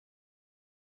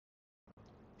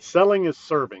Selling is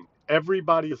serving.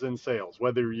 Everybody is in sales,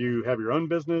 whether you have your own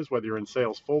business, whether you're in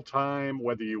sales full time,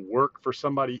 whether you work for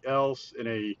somebody else in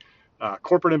a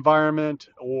corporate environment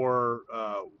or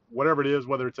whatever it is,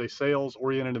 whether it's a sales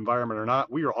oriented environment or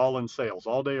not. We are all in sales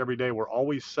all day, every day. We're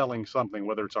always selling something,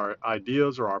 whether it's our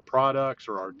ideas or our products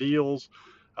or our deals,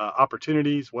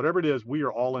 opportunities, whatever it is, we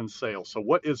are all in sales. So,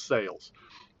 what is sales?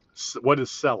 What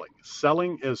is selling?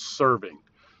 Selling is serving.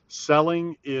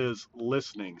 Selling is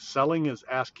listening. Selling is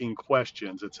asking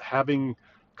questions. It's having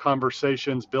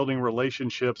conversations, building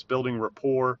relationships, building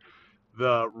rapport.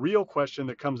 The real question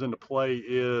that comes into play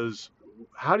is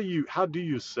how do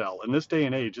you sell in this day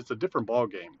and age? It's a different ball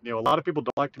game. A lot of people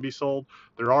don't like to be sold.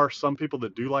 There are some people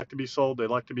that do like to be sold. They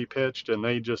like to be pitched, and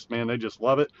they just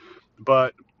love it.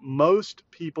 But most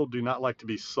people do not like to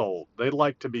be sold. They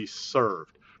like to be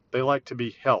served. They like to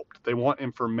be helped. They want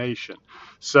information.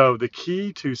 So the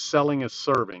key to selling is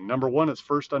serving. Number one is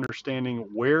first understanding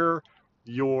where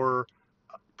your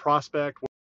prospect,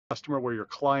 customer, where your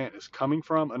client is coming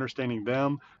from, understanding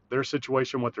them, their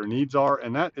situation, what their needs are,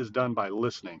 and that is done by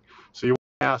listening. So you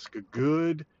want to ask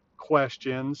good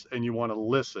questions and you want to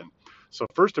listen. So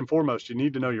first and foremost, you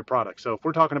need to know your product. So if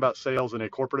we're talking about sales in a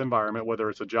corporate environment, whether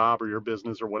it's a job or your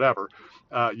business or whatever,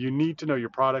 you need to know your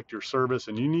product, your service,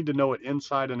 and you need to know it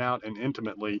inside and out and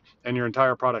intimately and your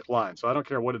entire product line. So I don't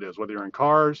care what it is, whether you're in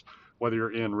cars, whether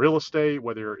you're in real estate,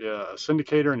 whether you're a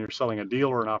syndicator and you're selling a deal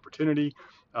or an opportunity,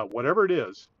 whatever it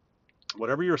is,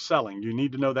 whatever you're selling, you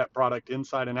need to know that product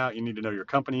inside and out. You need to know your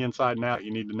company inside and out.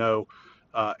 You need to know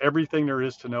everything there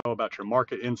is to know about your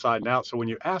market inside and out. So when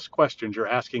you ask questions, you're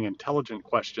asking intelligent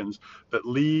questions that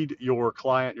lead your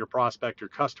client, your prospect, your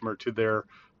customer to their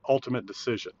ultimate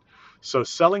decision. So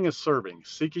selling is serving,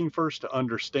 seeking first to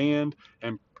understand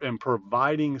and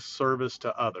providing service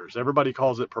to others. Everybody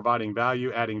calls it providing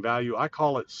value, adding value. I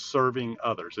call it serving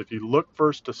others. If you look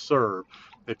first to serve,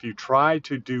 if you try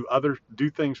to do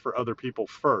things for other people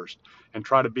first and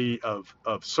try to be of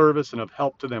service and of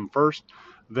help to them first,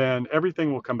 then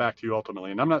everything will come back to you ultimately.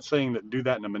 And I'm not saying that do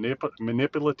that in a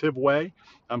manipulative way.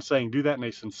 I'm saying do that in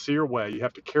a sincere way. You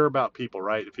have to care about people,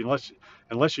 right?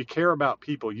 Unless you care about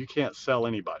people, you can't sell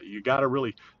anybody. You got to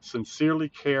really sincerely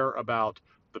care about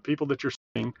the people that you're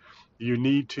selling. You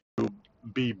need to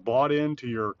be bought into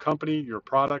your company, your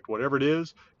product, whatever it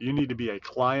is. You need to be a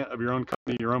client of your own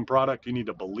company, your own product. You need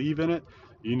to believe in it.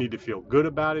 You need to feel good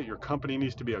about it. Your company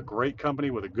needs to be a great company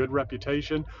with a good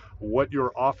reputation. What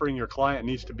you're offering your client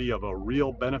needs to be of a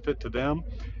real benefit to them,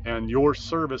 and your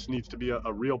service needs to be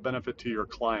a real benefit to your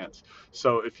clients.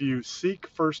 So if you seek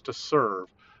first to serve,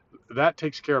 that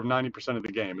takes care of 90% of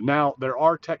the game. Now, there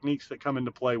are techniques that come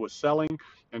into play with selling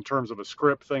in terms of a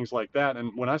script, things like that.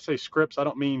 And when I say scripts, I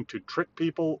don't mean to trick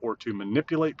people or to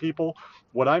manipulate people.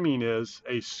 What I mean is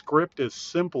a script is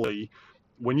simply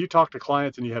when you talk to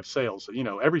clients and you have sales,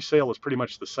 every sale is pretty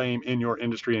much the same in your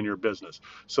industry and your business.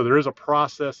 So there is a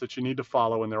process that you need to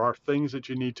follow and there are things that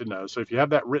you need to know. So if you have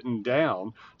that written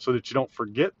down so that you don't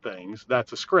forget things,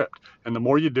 that's a script. And the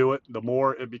more you do it, the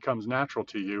more it becomes natural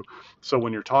to you. So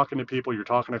when you're talking to people, you're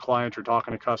talking to clients, you're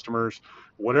talking to customers,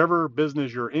 whatever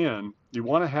business you're in, you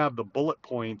want to have the bullet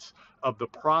points of the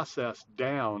process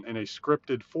down in a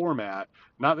scripted format.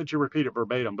 Not that you repeat it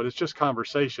verbatim, but it's just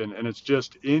conversation and it's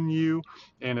just in you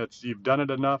and you've done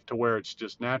it enough to where it's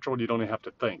just natural and you don't even have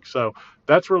to think. So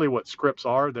that's really what scripts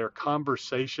are. They're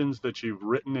conversations that you've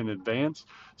written in advance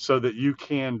so that you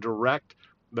can direct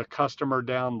the customer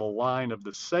down the line of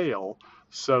the sale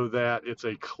so that it's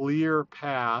a clear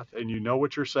path and you know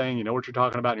what you're saying, you know what you're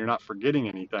talking about, and you're not forgetting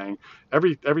anything.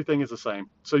 Everything is the same.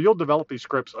 So you'll develop these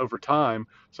scripts over time.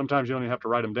 Sometimes you don't even have to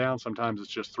write them down. Sometimes it's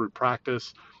just through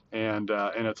practice. And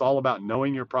it's all about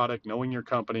knowing your product, knowing your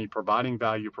company, providing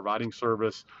value, providing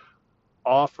service,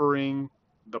 offering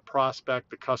the prospect,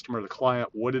 the customer, the client,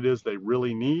 what it is they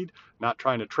really need, not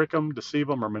trying to trick them, deceive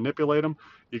them, or manipulate them.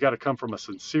 You got to come from a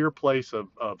sincere place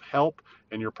of help,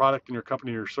 and your product and your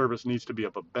company, your service needs to be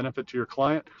of a benefit to your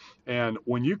client. And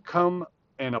when you come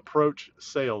and approach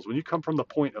sales, when you come from the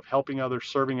point of helping others,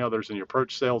 serving others, and you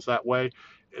approach sales that way,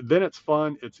 then it's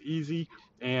fun, it's easy.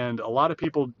 And a lot of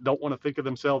people don't want to think of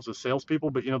themselves as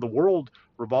salespeople, but the world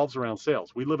revolves around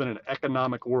sales. We live in an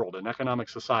economic world, an economic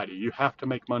society. You have to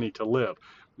make money to live.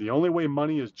 The only way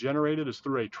money is generated is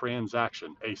through a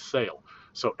transaction, a sale.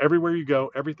 So everywhere you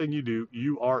go, everything you do,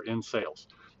 you are in sales.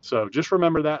 So just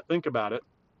remember that, think about it,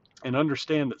 and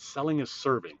understand that selling is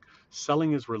serving.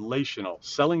 Selling is relational.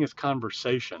 Selling is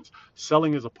conversations.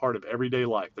 Selling is a part of everyday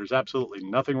life. There's absolutely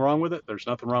nothing wrong with it. There's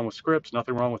nothing wrong with scripts,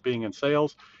 nothing wrong with being in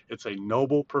sales. It's a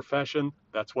noble profession.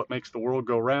 That's what makes the world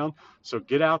go round. So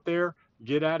get out there,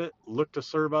 get at it, look to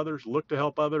serve others, look to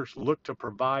help others, look to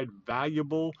provide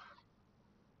valuable,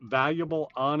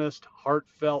 honest,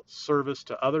 heartfelt service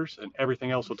to others, and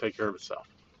everything else will take care of itself.